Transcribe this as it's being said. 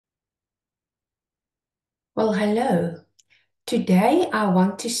Well, hello. Today I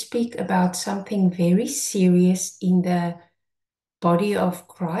want to speak about something very serious in the body of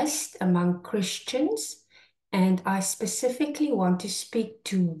Christ among Christians. And I specifically want to speak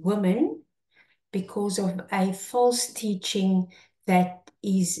to women because of a false teaching that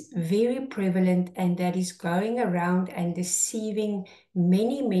is very prevalent and that is going around and deceiving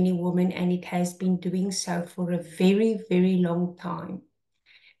many, many women. And it has been doing so for a very, very long time.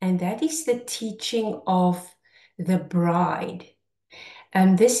 And that is the teaching of the bride.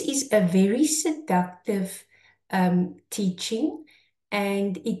 This is a very seductive teaching,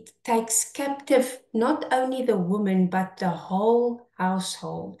 and it takes captive not only the woman, but the whole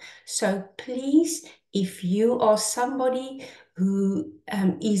household. So please, if you are somebody who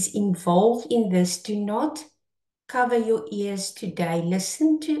is involved in this, do not cover your ears today.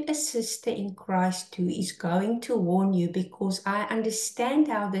 Listen to a sister in Christ who is going to warn you, because I understand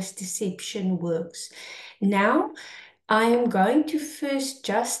how this deception works. Now, I am going to first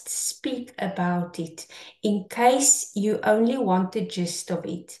just speak about it in case you only want the gist of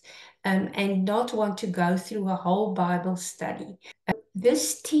it, and not want to go through a whole Bible study.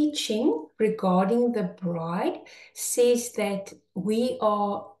 This teaching regarding the bride says that we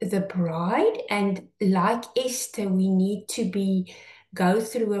are the bride, and like Esther, we need to go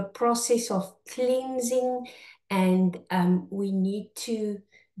through a process of cleansing, and we need to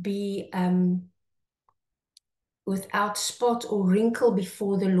be without spot or wrinkle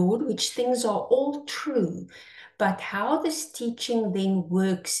before the Lord, which things are all true. But how this teaching then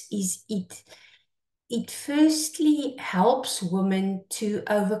works is it firstly helps women to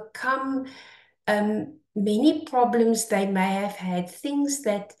overcome many problems they may have had, things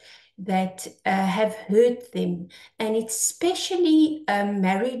that have hurt them, and it's especially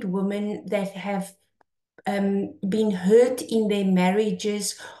married women that have been hurt in their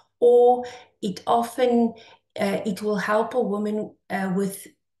marriages, or it will help a woman with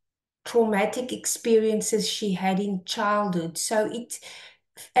traumatic experiences she had in childhood. So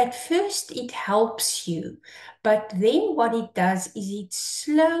at first it helps you, but then what it does is it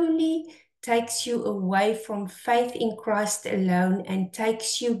slowly takes you away from faith in Christ alone and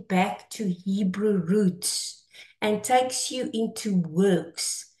takes you back to Hebrew roots and takes you into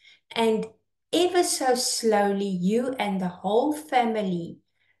works. And ever so slowly, you and the whole family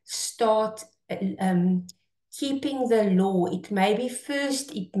start keeping the law. It may be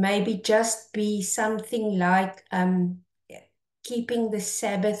first, it may be just be something like keeping the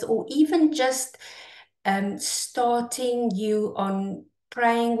Sabbath, or even just starting you on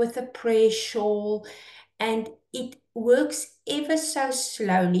praying with a prayer shawl. And it works ever so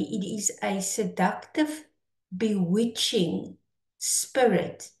slowly. It is a seductive, bewitching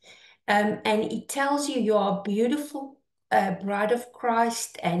spirit. And it tells you you are a beautiful bride of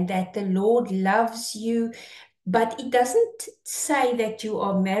Christ and that the Lord loves you. But it doesn't say that you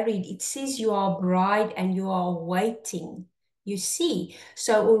are married. It says you are a bride and you are waiting. You see,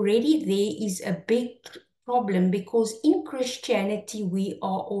 so already there is a big problem, because in Christianity we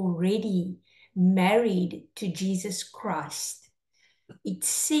are already married to Jesus Christ. It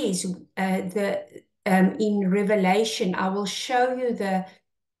says the in Revelation, I will show you the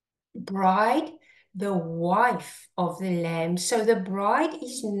bride, the wife of the Lamb. So the bride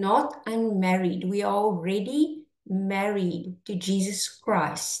is not unmarried. We are already married to Jesus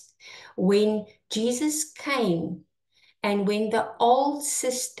Christ. When Jesus came, and when the old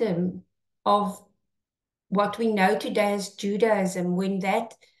system of what we know today as Judaism, when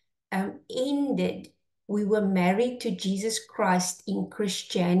that ended, we were married to Jesus Christ in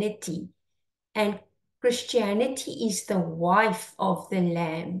Christianity. And Christianity is the wife of the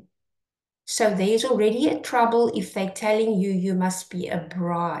Lamb. So there's already a trouble if they're telling you you must be a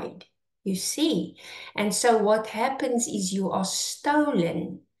bride, you see. And so what happens is you are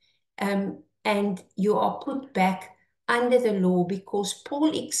stolen, and you are put back under the law, because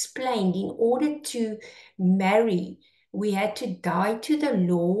Paul explained in order to marry, we had to die to the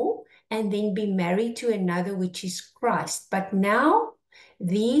law and then be married to another, which is Christ. But now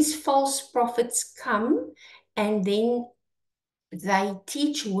these false prophets come, and then they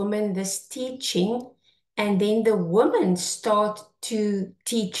teach women this teaching, and then the women start to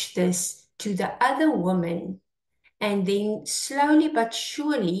teach this to the other women, and then slowly but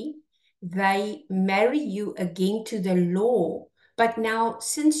surely they marry you again to the law. But now,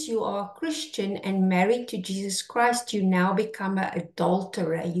 since you are a Christian and married to Jesus Christ, you now become an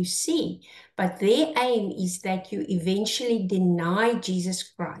adulterer, you see. But their aim is that you eventually deny Jesus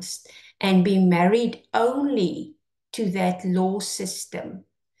Christ and be married only to that law system.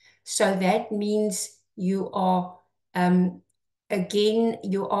 So that means you are um, again,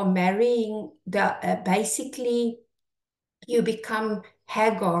 you are marrying basically you become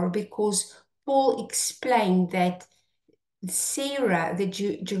Hagar, because Paul explained that Sarah, the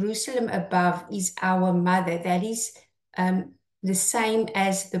Jerusalem above, is our mother. That is the same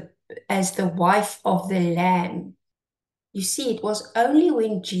as the wife of the Lamb. You see, it was only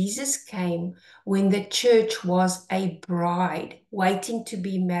when Jesus came, when the church was a bride waiting to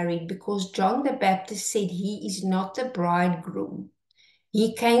be married, because John the Baptist said he is not the bridegroom.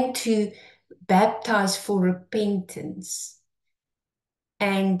 He came to baptize for repentance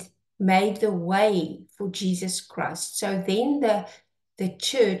and made the way for Jesus Christ. So then the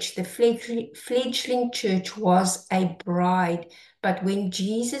church, the fledgling church, was a bride. But when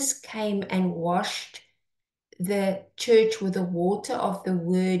Jesus came and washed the church with the water of the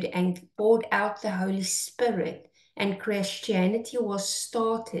word and poured out the Holy Spirit, and Christianity was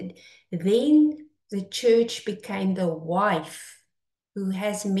started, then the church became the wife who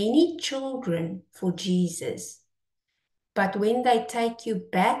has many children for Jesus. But when they take you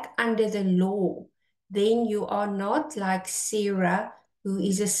back under the law, then you are not like Sarah, who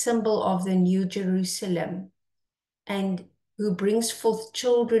is a symbol of the New Jerusalem and who brings forth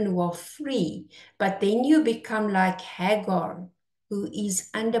children who are free. But then you become like Hagar, who is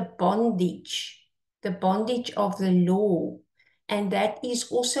under bondage, the bondage of the law. And that is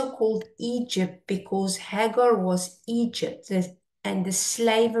also called Egypt, because Hagar was Egypt and the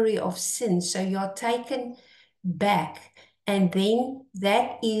slavery of sin. So you're taken back. And then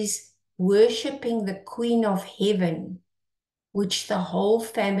that is worshiping the Queen of Heaven, which the whole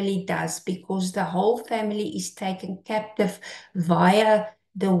family does, because the whole family is taken captive via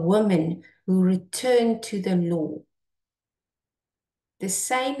the women who return to the law. The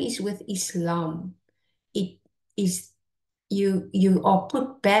same is with Islam. It is you are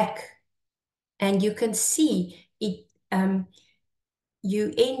put back, and you can see it.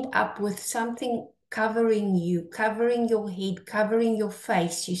 You end up with something covering you, covering your head, covering your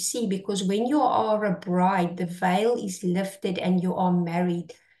face. You see, because when you are a bride, the veil is lifted and you are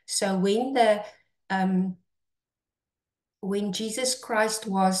married. So when Jesus Christ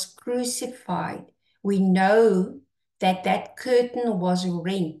was crucified, we know that that curtain was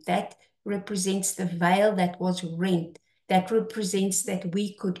rent. That represents the veil that was rent. That represents that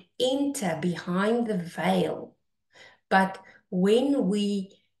we could enter behind the veil. But when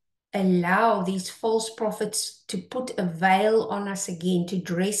we allow these false prophets to put a veil on us again, to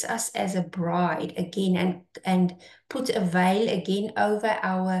dress us as a bride again, and put a veil again over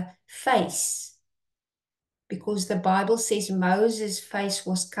our face, because the Bible says Moses' face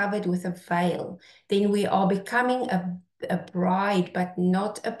was covered with a veil, then we are becoming a bride, but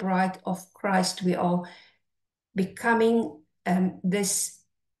not a bride of Christ. We are becoming this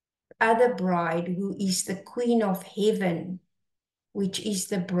other bride, who is the Queen of Heaven, which is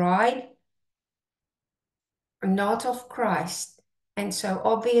the bride not of Christ. And so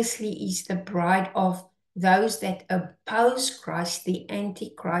obviously is the bride of those that oppose Christ, the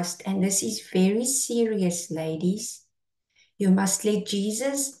Antichrist. And this is very serious, ladies. You must let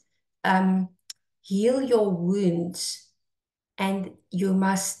Jesus heal your wounds, and you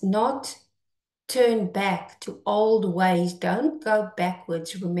must not turn back to old ways. Don't go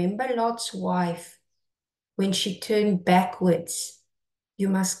backwards. Remember Lot's wife, when she turned backwards. You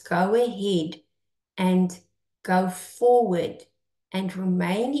must go ahead and go forward and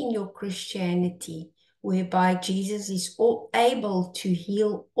remain in your Christianity, whereby Jesus is able to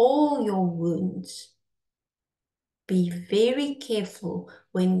heal all your wounds. Be very careful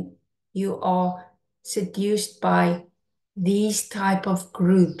when you are seduced by these type of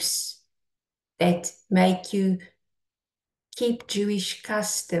groups that make you keep Jewish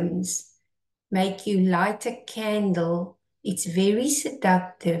customs, make you light a candle. It's very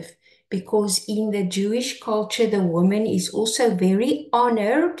seductive, because in the Jewish culture, the woman is also very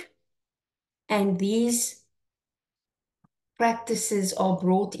honored, and these practices are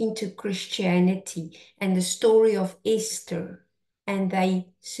brought into Christianity and the story of Esther, and they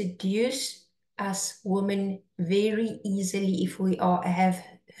seduce us women very easily if we have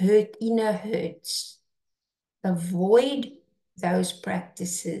inner hurts. Avoid those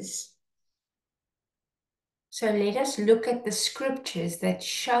practices. So let us look at the scriptures that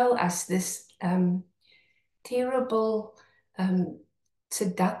show us this terrible,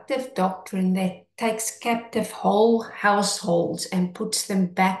 seductive doctrine that takes captive whole households and puts them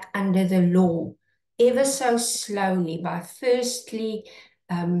back under the law, ever so slowly, by firstly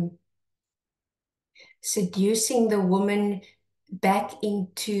seducing the woman back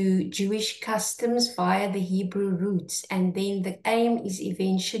into Jewish customs via the Hebrew roots. And then the aim is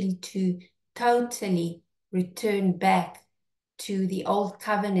eventually to totally return back to the old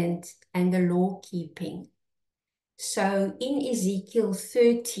covenant and the law keeping. So in Ezekiel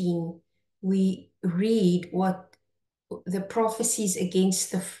 13, we read what the prophecies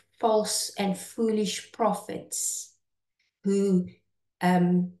against the false and foolish prophets who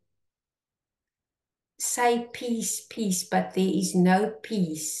say peace, peace, but there is no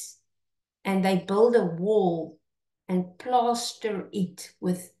peace. And they build a wall and plaster it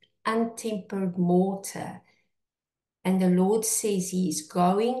with untempered mortar. And the Lord says He is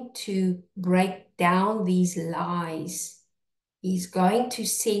going to break down these lies. He's going to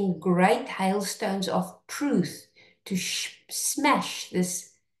send great hailstones of truth to smash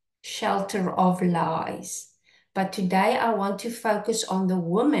this shelter of lies. But today I want to focus on the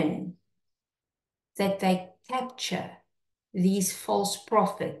woman that they capture, these false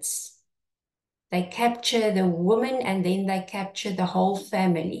prophets. They capture the woman and then they capture the whole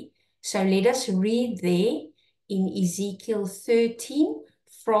family. So let us read there in Ezekiel 13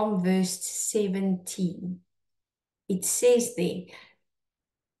 from verse 17. It says there,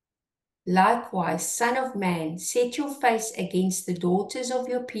 "Likewise, son of man, set your face against the daughters of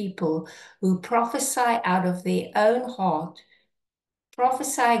your people who prophesy out of their own heart.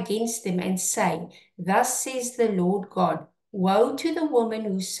 Prophesy against them and say, Thus says the Lord God, woe to the women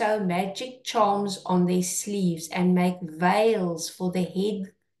who sew magic charms on their sleeves and make veils for the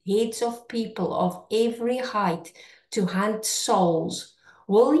heads of people of every height to hunt souls.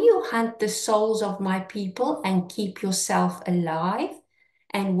 Will you hunt the souls of my people and keep yourself alive?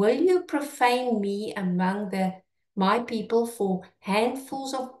 And will you profane me among my people for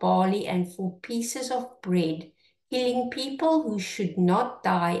handfuls of barley and for pieces of bread, killing people who should not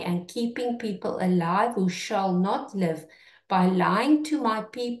die and keeping people alive who shall not live, by lying to my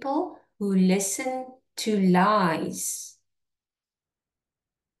people who listen to lies?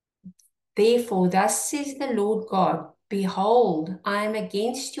 Therefore, thus says the Lord God, Behold, I am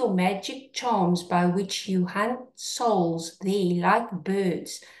against your magic charms by which you hunt souls there like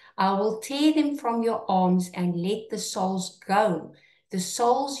birds. I will tear them from your arms and let the souls go, the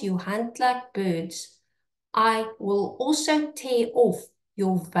souls you hunt like birds. I will also tear off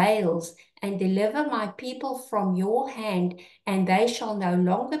your veils and deliver my people from your hand, and they shall no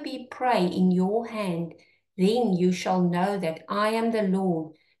longer be prey in your hand. Then you shall know that I am the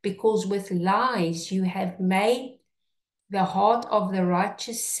Lord, because with lies you have made the heart of the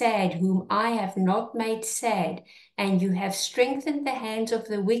righteous sad, whom I have not made sad, and you have strengthened the hands of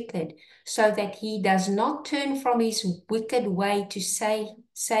the wicked, so that he does not turn from his wicked way to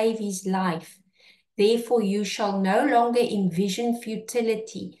save his life. Therefore you shall no longer envision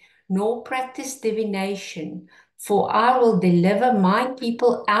futility, nor practice divination, for I will deliver my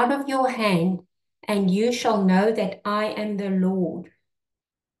people out of your hand, and you shall know that I am the Lord."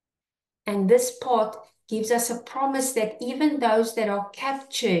 And this part gives us a promise that even those that are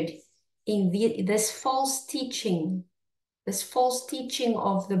captured in this false teaching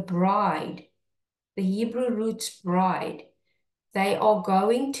of the bride, the Hebrew roots bride, they are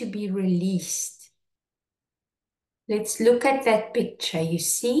going to be released. Let's look at that picture. You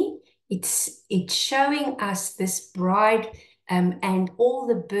see, it's showing us this bride and all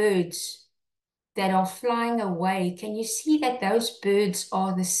the birds that are flying away. Can you see that those birds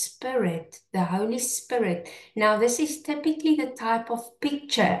are the Spirit, the Holy Spirit? Now, this is typically the type of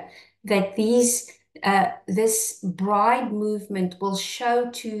picture that this bride movement will show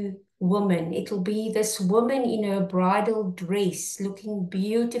to women. It'll be this woman in her bridal dress looking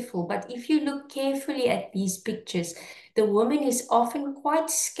beautiful. But if you look carefully at these pictures, the woman is often quite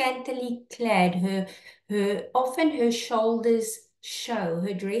scantily clad. Often her shoulders show.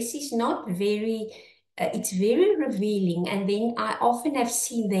 Her dress is not very, it's very revealing. And then I often have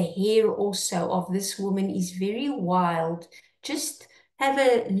seen the hair also of this woman is very wild. Just have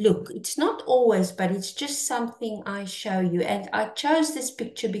a look. It's not always, but it's just something I show you. And I chose this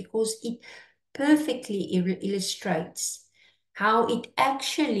picture because it perfectly illustrates how it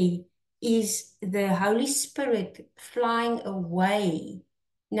actually is the Holy Spirit flying away.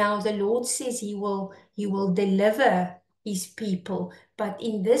 Now the Lord says he will deliver his people, but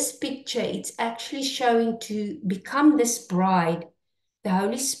in this picture it's actually showing to become this bride. The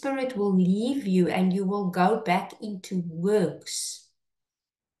Holy Spirit will leave you and you will go back into works.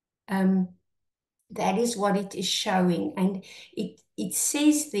 That is what it is showing. And it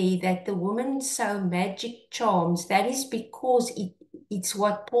says there that the woman sew magic charms. That is because it's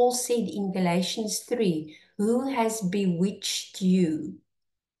what Paul said in Galatians 3. Who has bewitched you?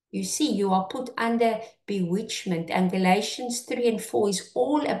 You see, you are put under bewitchment. And Galatians 3 and 4 is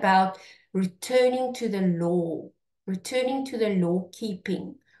all about returning to the law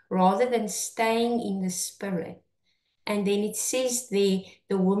keeping, rather than staying in the Spirit. And then it says the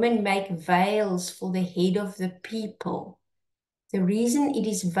women make veils for the head of the people. The reason it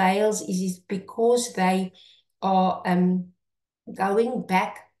is veils is because they are going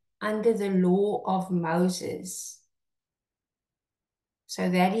back under the law of Moses. So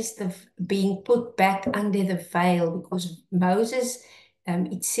that is the being put back under the veil, because Moses,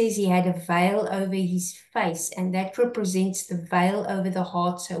 it says he had a veil over his face, and that represents the veil over the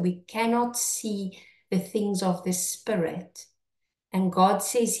heart, so we cannot see the things of the spirit. And God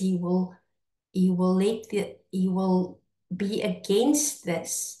says he will be against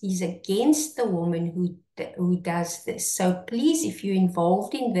this. He's against the woman who does this. So please, if you're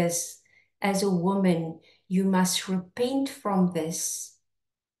involved in this as a woman, you must repent from this,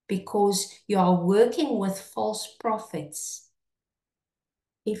 because you are working with false prophets.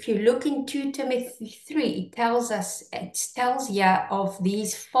 If you look in 2 Timothy 3, it tells you of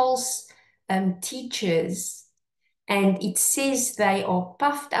these false teachers, and it says they are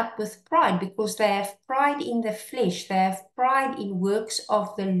puffed up with pride because they have pride in the flesh. They have pride in works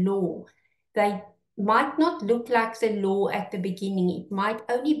of the law. They might not look like the law at the beginning. It might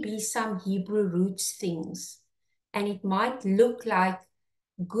only be some Hebrew roots things, and it might look like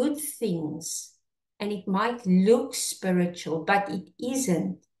good things, and it might look spiritual, but it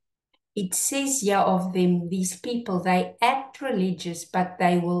isn't. It says here of them, these people, they act religious, but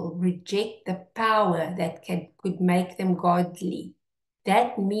they will reject the power that could make them godly.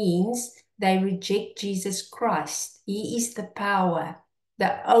 That means they reject Jesus Christ. He is the power,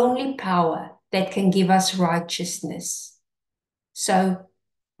 the only power that can give us righteousness. So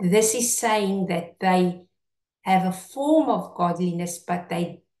this is saying that they have a form of godliness, but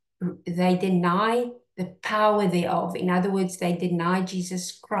they deny the power thereof. In other words, they deny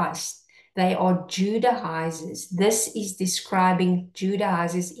Jesus Christ. They are Judaizers. This is describing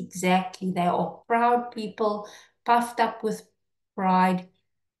Judaizers exactly. They are proud people, puffed up with pride,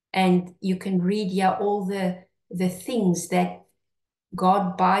 and you can read here all the things that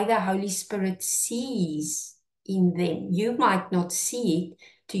God by the Holy Spirit sees in them. You might not see it.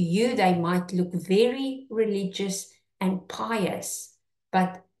 To you, they might look very religious and pious,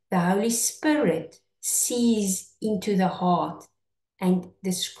 but the Holy Spirit sees into the heart and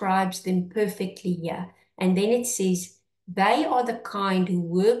describes them perfectly here. And then it says, they are the kind who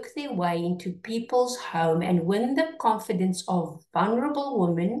work their way into people's home and win the confidence of vulnerable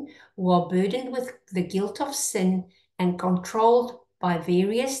women who are burdened with the guilt of sin and controlled by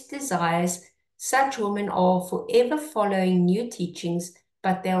various desires. Such women are forever following new teachings,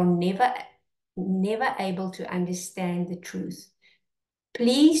 but they are never able to understand the truth.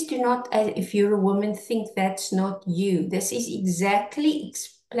 Please do not, if you're a woman, think that's not you. This is exactly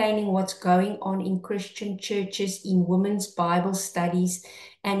explaining what's going on in Christian churches, in women's Bible studies,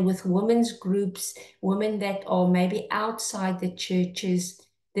 and with women's groups, women that are maybe outside the churches.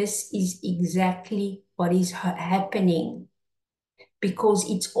 This is exactly what is happening, because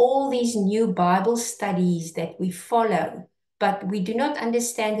it's all these new Bible studies that we follow, but we do not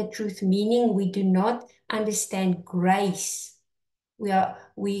understand the truth, meaning we do not understand grace. We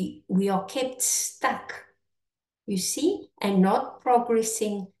are kept stuck, you see, and not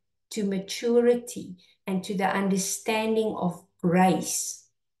progressing to maturity and to the understanding of grace.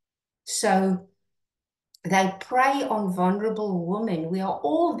 So they prey on vulnerable women. We are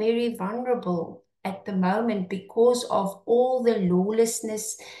all very vulnerable at the moment because of all the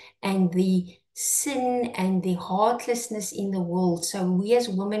lawlessness and the sin and the heartlessness in the world. So we as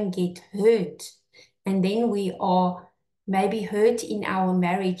women get hurt, and then we are maybe hurt in our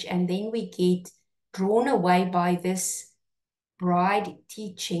marriage, and then we get drawn away by this bride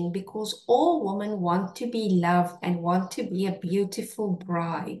teaching, because all women want to be loved and want to be a beautiful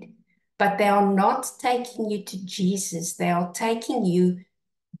bride. But they are not taking you to Jesus. They are taking you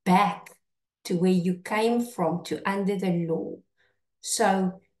back to where you came from, to under the law.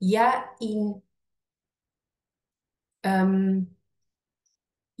 So, um,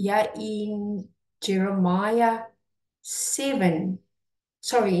 in Jeremiah 7,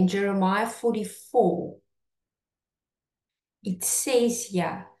 sorry, in Jeremiah 44, it says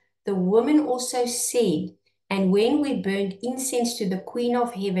here, the woman also said, and when we burned incense to the Queen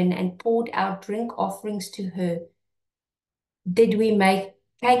of Heaven and poured out drink offerings to her, did we make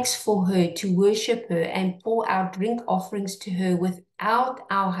cakes for her to worship her and pour out drink offerings to her without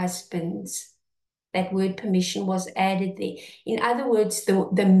our husbands? That word permission was added there. In other words,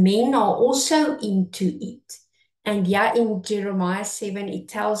 the men are also into it. And yeah, in Jeremiah 7, it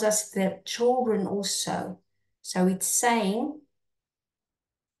tells us that children also. So it's saying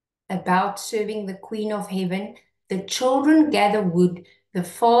about serving the Queen of Heaven, the children gather wood, The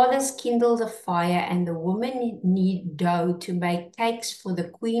fathers kindle the fire, and the women knead dough to make cakes for the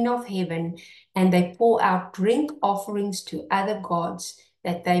Queen of Heaven, and they pour out drink offerings to other gods,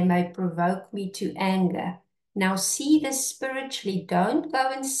 that they may provoke me to anger. Now see this spiritually. Don't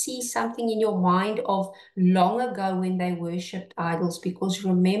go and see something in your mind of long ago when they worshipped idols, because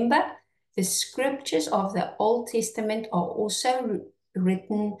remember, the scriptures of the Old Testament are also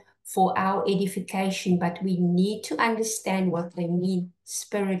written for our edification, but we need to understand what they mean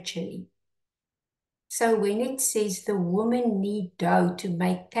spiritually. So when it says the woman need dough to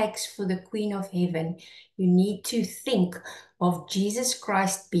make cakes for the Queen of Heaven, you need to think of Jesus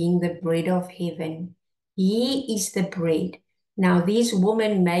Christ being the bread of heaven. He is the bread. Now these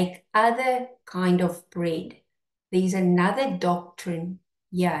women make other kind of bread. There's another doctrine.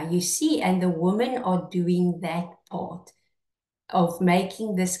 Yeah, you see, and the women are doing that part of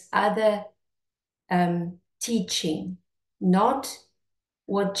making this other teaching, not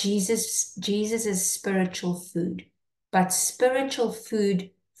what Jesus's spiritual food, but spiritual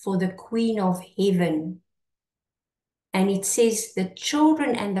food for the Queen of Heaven. And it says the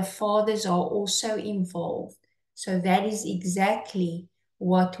children and the fathers are also involved. So that is exactly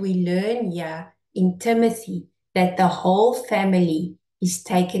what we learn here in Timothy, that the whole family is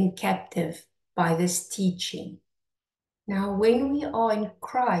taken captive by this teaching. Now, when we are in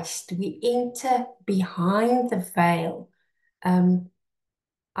Christ, we enter behind the veil.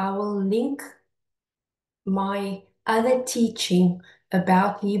 I will link my other teaching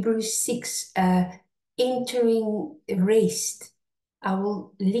about Hebrews 6, entering rest. I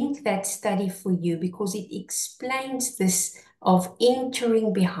will link that study for you because it explains this of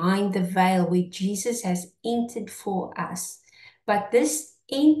entering behind the veil where Jesus has entered for us. But this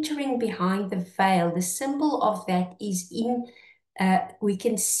entering behind the veil, the symbol of that is we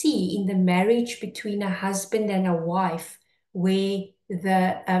can see in the marriage between a husband and a wife, where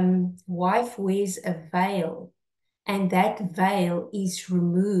the wife wears a veil, and that veil is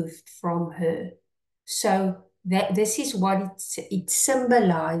removed from her. So that this is what it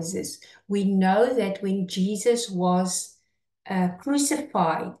symbolizes. We know that when Jesus was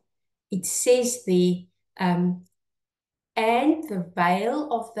crucified, it says there, and the veil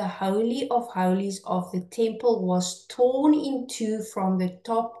of the Holy of Holies of the temple was torn in two from the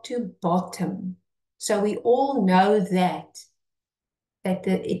top to bottom. So we all know that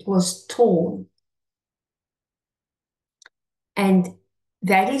it was torn. And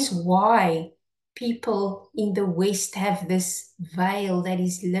that is why people in the West have this veil that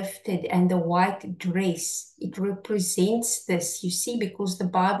is lifted and the white dress. It represents this, you see, because the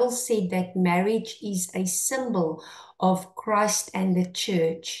Bible said that marriage is a symbol of Christ and the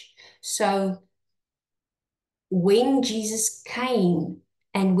church. So when Jesus came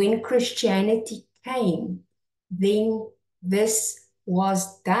and when Christianity came, then this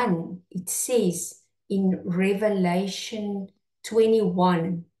was done. It says in Revelation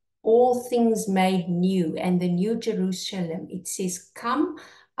 21, all things made new, and the New Jerusalem, it says, come,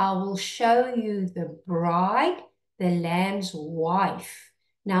 I will show you the bride, the Lamb's wife.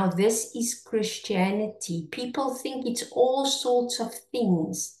 Now, this is Christianity. People think it's all sorts of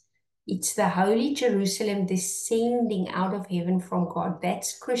things. It's the Holy Jerusalem descending out of heaven from God.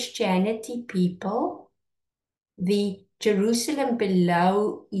 That's Christianity, people. The Jerusalem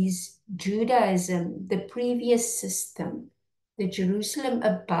below is Judaism, the previous system. The Jerusalem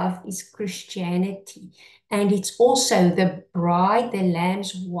above is Christianity. And it's also the bride, the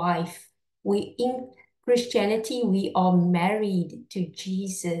Lamb's wife. In Christianity, we are married to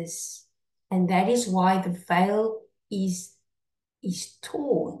Jesus. And that is why the veil is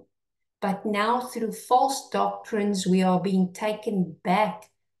torn. But now through false doctrines, we are being taken back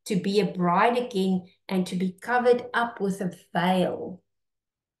to be a bride again and to be covered up with a veil.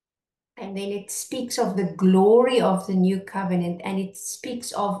 And then it speaks of the glory of the new covenant, and it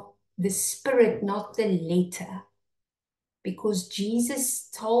speaks of the spirit, not the letter. Because Jesus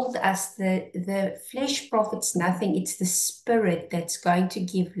told us the flesh profits nothing. It's the spirit that's going to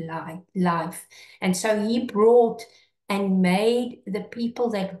give life. And so he brought and made the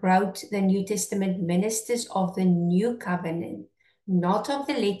people that wrote the New Testament ministers of the new covenant, not of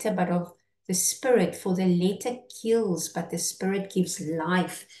the letter, but of the spirit. For the letter kills, but the spirit gives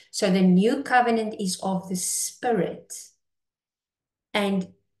life. So the new covenant is of the spirit.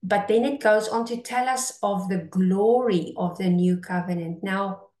 But then it goes on to tell us of the glory of the new covenant.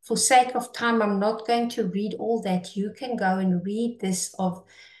 Now, for sake of time, I'm not going to read all that. You can go and read this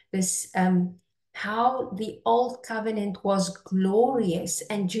how the old covenant was glorious,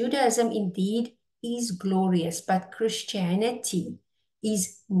 and Judaism indeed is glorious, but Christianity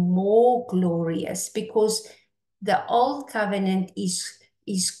is more glorious because the old covenant is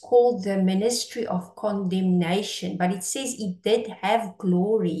is called the ministry of condemnation, but it says it did have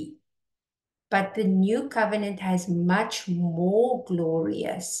glory. But the new covenant has much more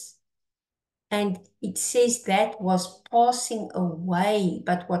glorious. And it says that was passing away,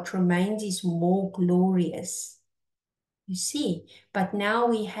 but what remains is more glorious. You see, but now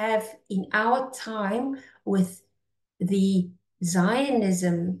we have in our time with the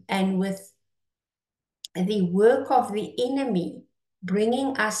Zionism and with the work of the enemy,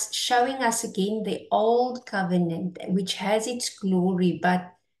 bringing us, showing us again the old covenant, which has its glory,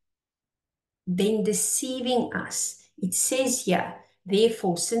 but then deceiving us. It says here,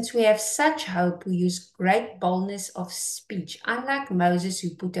 therefore, since we have such hope, we use great boldness of speech, unlike Moses,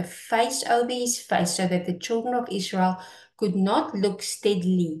 who put a face over his face so that the children of Israel could not look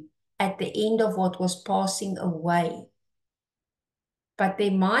steadily at the end of what was passing away. But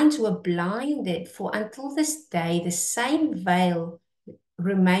their minds were blinded, for until this day, the same veil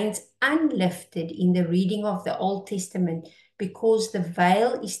remains unlifted in the reading of the Old Testament, because the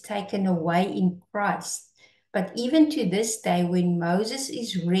veil is taken away in Christ. But even to this day, when Moses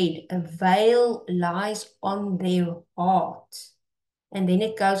is read, a veil lies on their heart. And then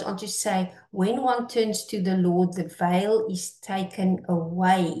it goes on to say, when one turns to the Lord, the veil is taken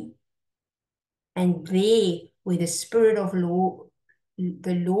away. And there, where the Spirit of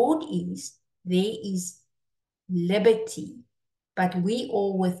the Lord is, there is liberty. But we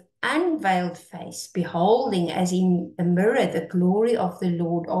all with unveiled face, beholding as in a mirror the glory of the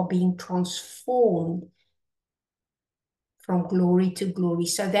Lord, are being transformed from glory to glory.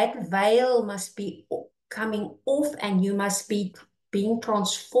 So that veil must be coming off, and you must be being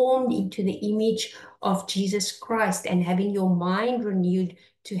transformed into the image of Jesus Christ and having your mind renewed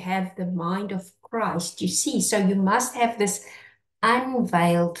to have the mind of Christ. You see, so you must have this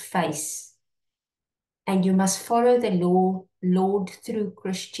unveiled face, and you must follow the Lord through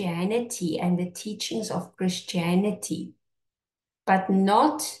Christianity and the teachings of Christianity, but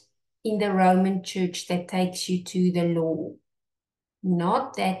not in the Roman Church that takes you to the law.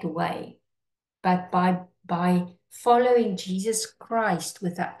 Not that way, but by following Jesus Christ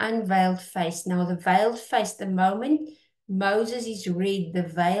with an unveiled face. Now, the veiled face, the moment Moses is read, the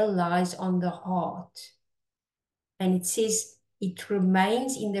veil lies on the heart. And it says it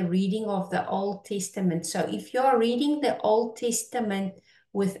remains in the reading of the Old Testament. So if you are reading the Old Testament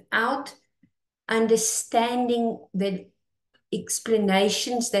without understanding the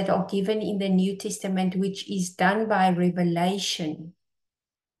explanations that are given in the New Testament, which is done by revelation,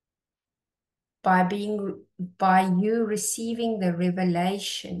 by you receiving the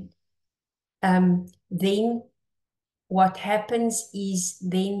revelation, then what happens is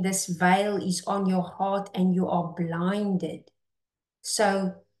then this veil is on your heart and you are blinded.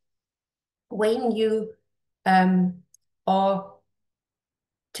 So when you are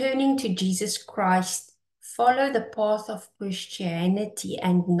turning to Jesus Christ, follow the path of Christianity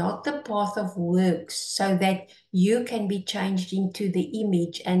and not the path of works, so that you can be changed into the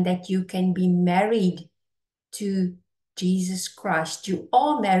image and that you can be married to Jesus Christ. You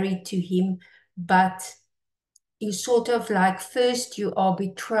are married to him, but you sort of like first you are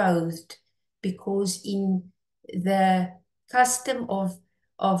betrothed, because in the custom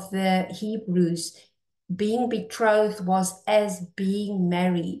of the Hebrews, being betrothed was as being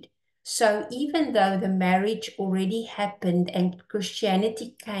married. So even though the marriage already happened and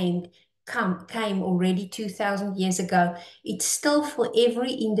Christianity came already 2,000 years ago, it's still for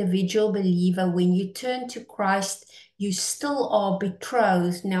every individual believer. When you turn to Christ, you still are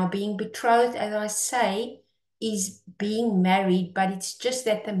betrothed. Now, being betrothed, as I say, is being married, but it's just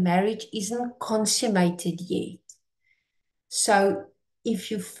that the marriage isn't consummated yet. So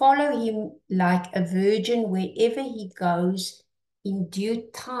if you follow him like a virgin wherever he goes, in due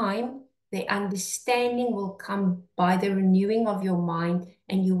time, the understanding will come by the renewing of your mind,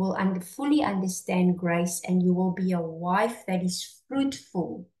 and you will fully understand grace, and you will be a wife that is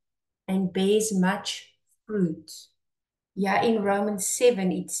fruitful and bears much fruit. Yeah, in Romans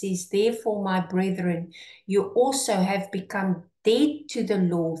 7, it says, therefore, my brethren, you also have become dead to the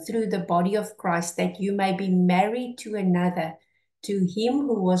law through the body of Christ, that you may be married to another, to him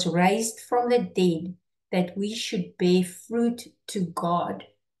who was raised from the dead, that we should bear fruit to God.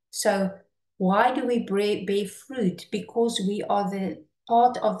 So why do we bear fruit? Because we are the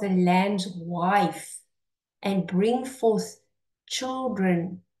part of the Lamb's wife and bring forth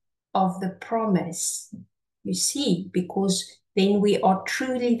children of the promise. You see, because then we are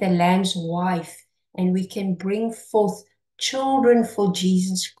truly the Lamb's wife, and we can bring forth children for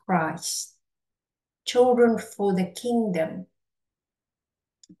Jesus Christ, children for the kingdom.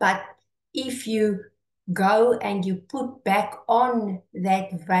 But if you go and you put back on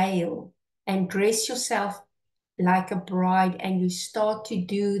that veil and dress yourself like a bride, and you start to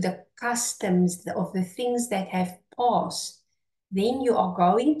do the customs of the things that have passed, then you are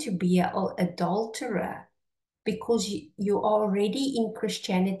going to be an adulterer, because you are already in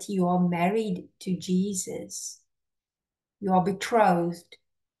Christianity, you are married to Jesus, you are betrothed,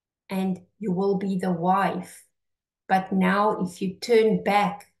 and you will be the wife. But now, if you turn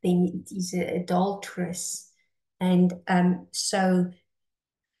back, then it is an adulteress. And so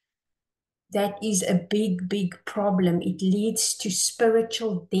that is a big, big problem. It leads to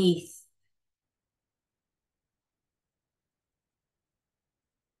spiritual death.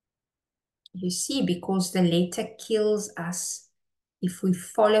 You see, because the letter kills us. If we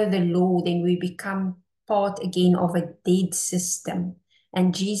follow the law, then we become part again of a dead system.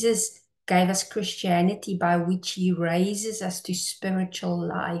 And Jesus gave us Christianity, by which he raises us to spiritual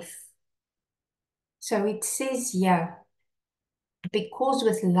life. So it says here, because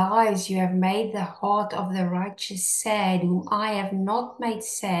with lies you have made the heart of the righteous sad, whom I have not made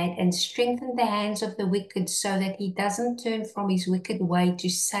sad, and strengthened the hands of the wicked, so that he doesn't turn from his wicked way to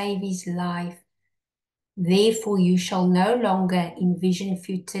save his life. Therefore you shall no longer envision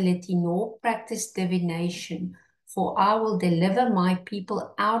futility nor practice divination, for I will deliver my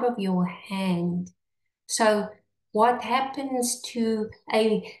people out of your hand. So what happens to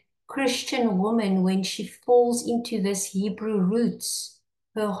a Christian woman when she falls into this Hebrew roots?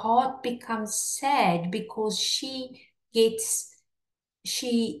 Her heart becomes sad, because she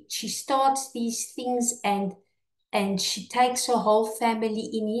starts these things, and she takes her whole family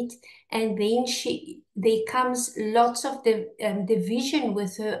in it, and then there comes lots of division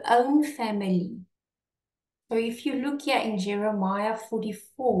with her own family. So if you look here in Jeremiah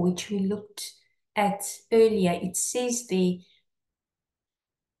 44, which we looked at earlier, it says there,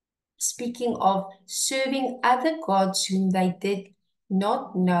 speaking of serving other gods whom they did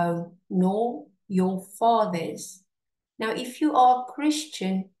not know, nor your fathers. Now, if you are a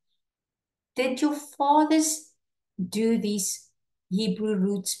Christian, did your fathers do these Hebrew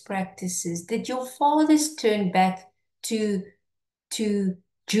roots practices? Did your fathers turn back to, to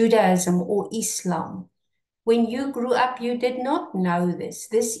Judaism or Islam? When you grew up, you did not know this.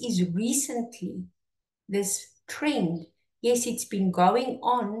 This is recently, this trend. Yes, it's been going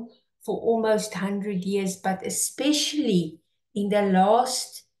on for almost 100 years, but especially in the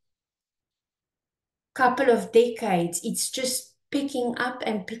last couple of decades, it's just picking up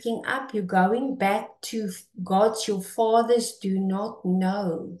and picking up. You're going back to gods your fathers do not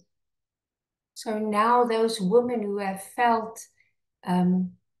know. So now those women who have felt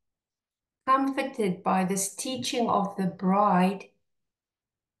comforted by this teaching of the bride,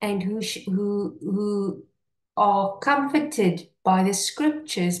 and who are comforted by the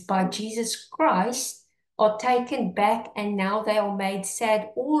scriptures, by Jesus Christ, are taken back, and now they are made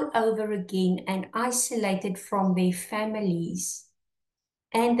sad all over again and isolated from their families.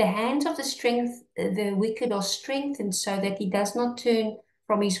 And the hands of the wicked are strengthened, so that he does not turn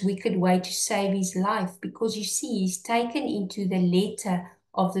from his wicked way to save his life. Because you see, he's taken into the letter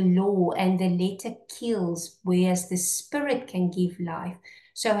of the law, and the letter kills, whereas the spirit can give life.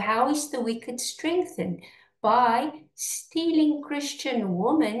 So how is the wicked strengthened? By stealing Christian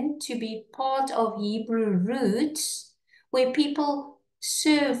women to be part of Hebrew roots, where people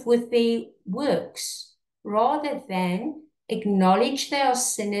serve with their works, rather than acknowledge they are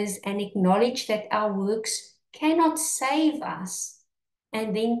sinners and acknowledge that our works cannot save us,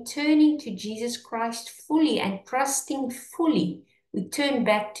 and then turning to Jesus Christ fully and trusting fully. We turn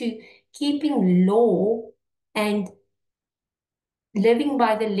back to keeping law and living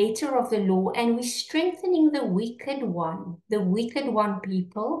by the letter of the law, and we're strengthening the wicked one,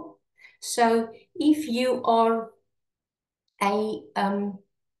 people. So if you are a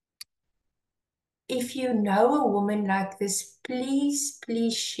if you know a woman like this, please,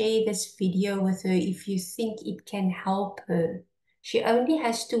 please share this video with her if you think it can help her. She only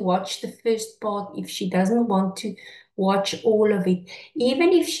has to watch the first part if she doesn't want to watch all of it.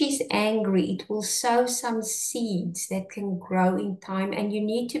 Even if she's angry, it will sow some seeds that can grow in time, and you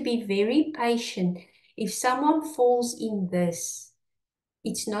need to be very patient. If someone falls in this,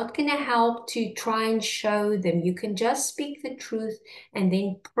 it's not going to help to try and show them. You can just speak the truth and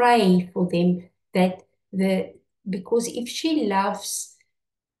then pray for them, that because if she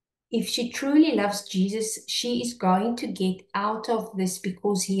truly loves Jesus, she is going to get out of this,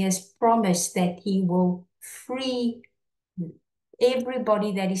 because he has promised that he will free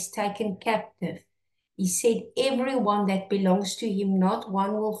everybody that is taken captive. He said, everyone that belongs to him, not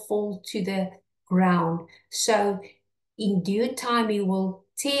one will fall to the ground. So in due time, he will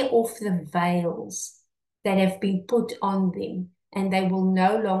tear off the veils that have been put on them. And they will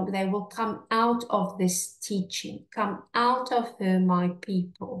no longer, they will come out of this teaching, come out of her, my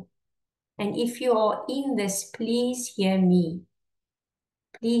people. And if you are in this, please hear me.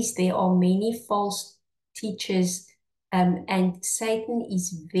 Please, there are many false teachers, and Satan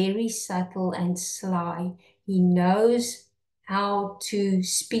is very subtle and sly. He knows how to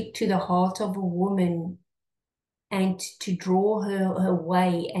speak to the heart of a woman and to draw her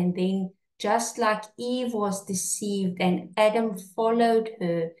away. And then, just like Eve was deceived and Adam followed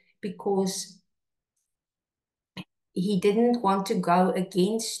her because he didn't want to go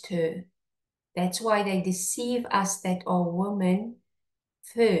against her. That's why they deceive us that are women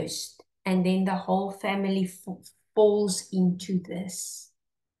first, and then the whole family falls into this.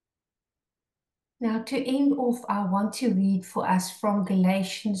 Now, to end off, I want to read for us from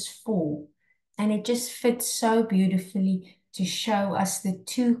Galatians 4, and it just fits so beautifully to show us the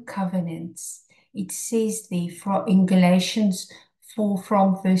two covenants. It says there in Galatians 4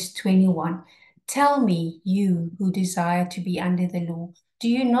 from verse 21, "Tell me, you who desire to be under the law, do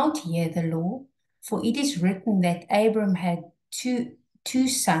you not hear the law? For it is written that Abram had two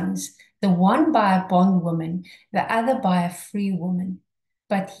sons, the one by a bondwoman, the other by a free woman.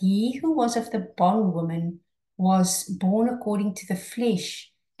 But he who was of the bondwoman was born according to the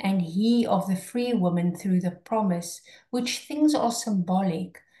flesh, and he of the free woman through the promise, which things are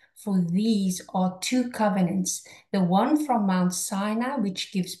symbolic. For these are two covenants, the one from Mount Sinai,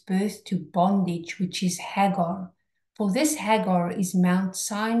 which gives birth to bondage, which is Hagar. For this Hagar is Mount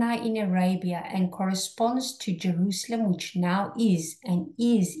Sinai in Arabia and corresponds to Jerusalem, which now is and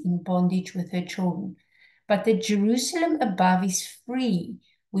is in bondage with her children. But the Jerusalem above is free,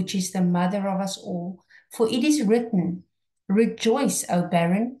 which is the mother of us all. For it is written, Rejoice, O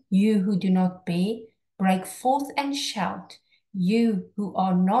barren, you who do not bear, break forth and shout, you who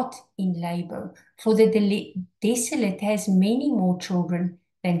are not in labor. For the desolate has many more children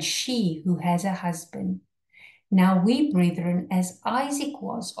than she who has a husband. Now we, brethren, as Isaac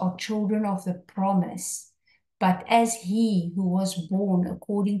was, are children of the promise. But as he who was born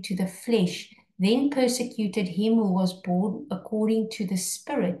according to the flesh then persecuted him who was born according to the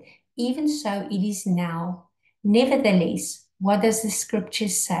Spirit, even so it is now. Nevertheless, what does the scripture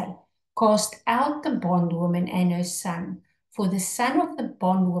say? Cast out the bondwoman and her son, for the son of the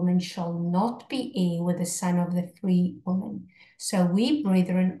bondwoman shall not be heir with the son of the free woman. So we,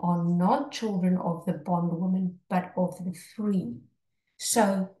 brethren, are not children of the bondwoman, but of the free.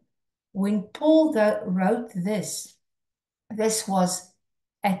 So when Paul wrote this was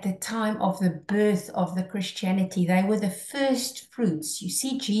at the time of the birth of the Christianity. They were the first fruits. You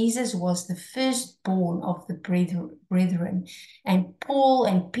see, Jesus was the firstborn of the brethren. And Paul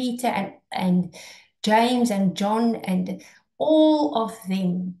and Peter and James and John and all of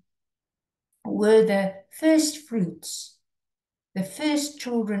them were the first fruits, the first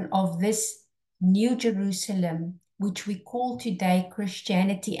children of this New Jerusalem, which we call today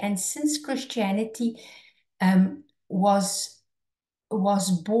Christianity. And since Christianity was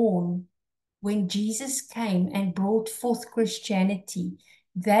born when Jesus came and brought forth Christianity,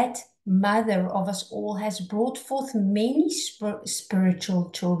 that mother of us all has brought forth many spiritual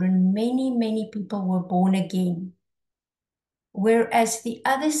children. Many people were born again. Whereas the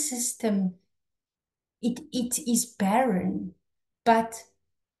other system, it is barren, but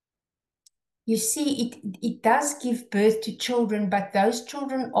you see, it does give birth to children, but those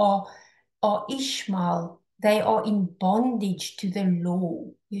children are Ishmael. They are in bondage to the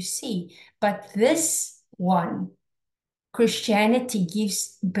law, you see. But this one, Christianity,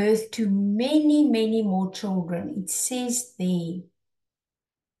 gives birth to many more children. It says there,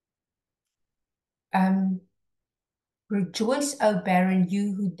 Rejoice, O barren,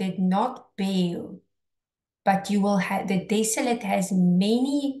 you who did not bear, but you will have, the desolate has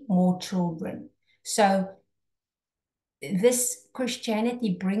many more children. So this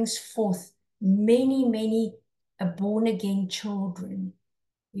Christianity brings forth many born again children,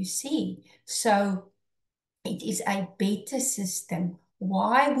 you see. So it is a better system.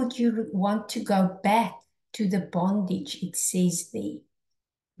 Why would you want to go back to the bondage? It says there,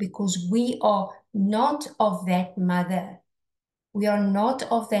 because we are not of that mother. We are not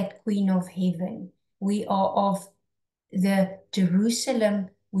of that Queen of Heaven. We are of the Jerusalem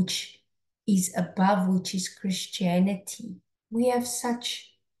which is above, which is Christianity. We have such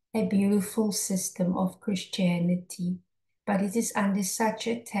a beautiful system of Christianity, but it is under such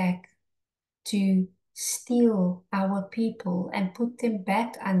attack to steal our people and put them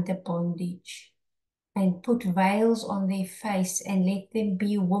back under bondage and put veils on their face and let them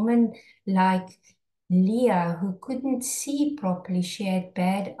be women like Leah, who couldn't see properly. She had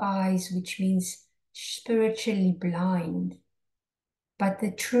bad eyes, which means spiritually blind. But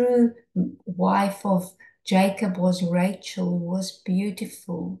the true wife of Jacob was Rachel, who was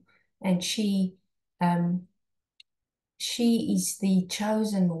beautiful, and she is the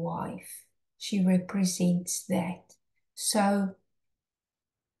chosen wife. She represents that. So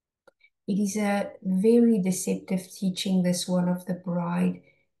it is a very deceptive teaching, this one of the bride,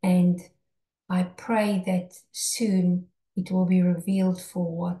 and I pray that soon it will be revealed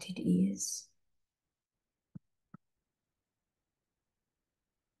for what it is.